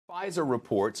Pfizer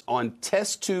reports on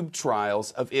test tube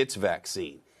trials of its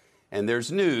vaccine. And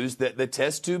there's news that the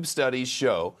test tube studies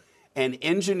show an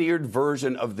engineered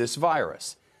version of this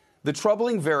virus. The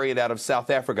troubling variant out of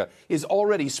South Africa is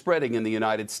already spreading in the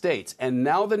United States. And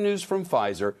now the news from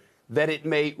Pfizer that it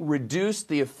may reduce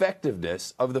the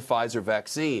effectiveness of the Pfizer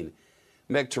vaccine.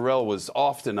 Meg Terrell was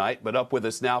off tonight, but up with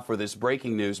us now for this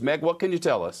breaking news. Meg, what can you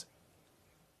tell us?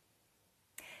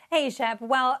 Hey, Shep.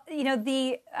 Well, you know,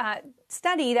 the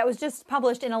study that was just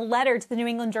published in a letter to the New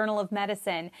England Journal of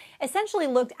Medicine essentially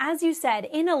looked, as you said,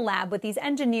 in a lab with these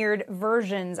engineered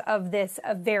versions of this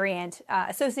variant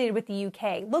associated with the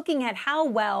UK, looking at how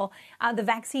well the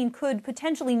vaccine could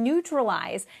potentially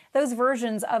neutralize those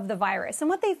versions of the virus. And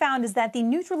what they found is that the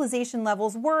neutralization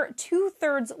levels were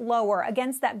 2/3 lower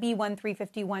against that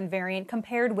B.1.351 variant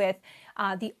compared with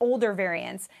the older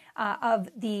variants of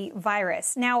the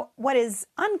virus. Now, what is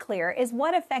unclear is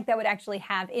what effect that would actually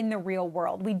have in the real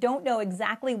world. We don't know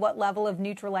exactly what level of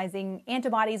neutralizing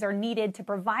antibodies are needed to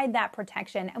provide that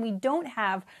protection, and we don't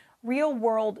have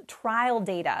real-world trial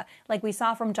data like we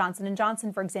saw from Johnson &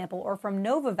 Johnson, for example, or from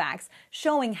Novavax,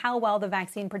 showing how well the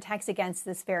vaccine protects against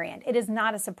this variant. It is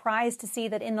not a surprise to see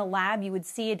that in the lab you would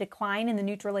see a decline in the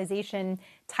neutralization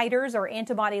titers or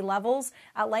antibody levels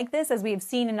like this, as we have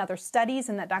seen in other studies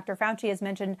and that Dr. Fauci has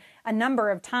mentioned a number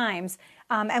of times.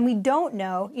 And we don't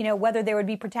know, whether there would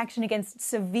be protection against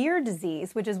severe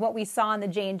disease, which is what we saw in the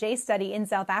J&J study in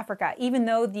South Africa. Even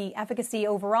though the efficacy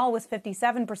overall was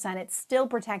 57%, it's still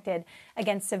protected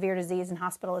against severe disease and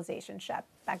hospitalization. Shep,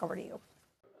 back over to you.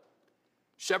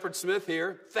 Shepard Smith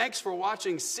here. Thanks for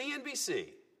watching CNBC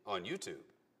on YouTube.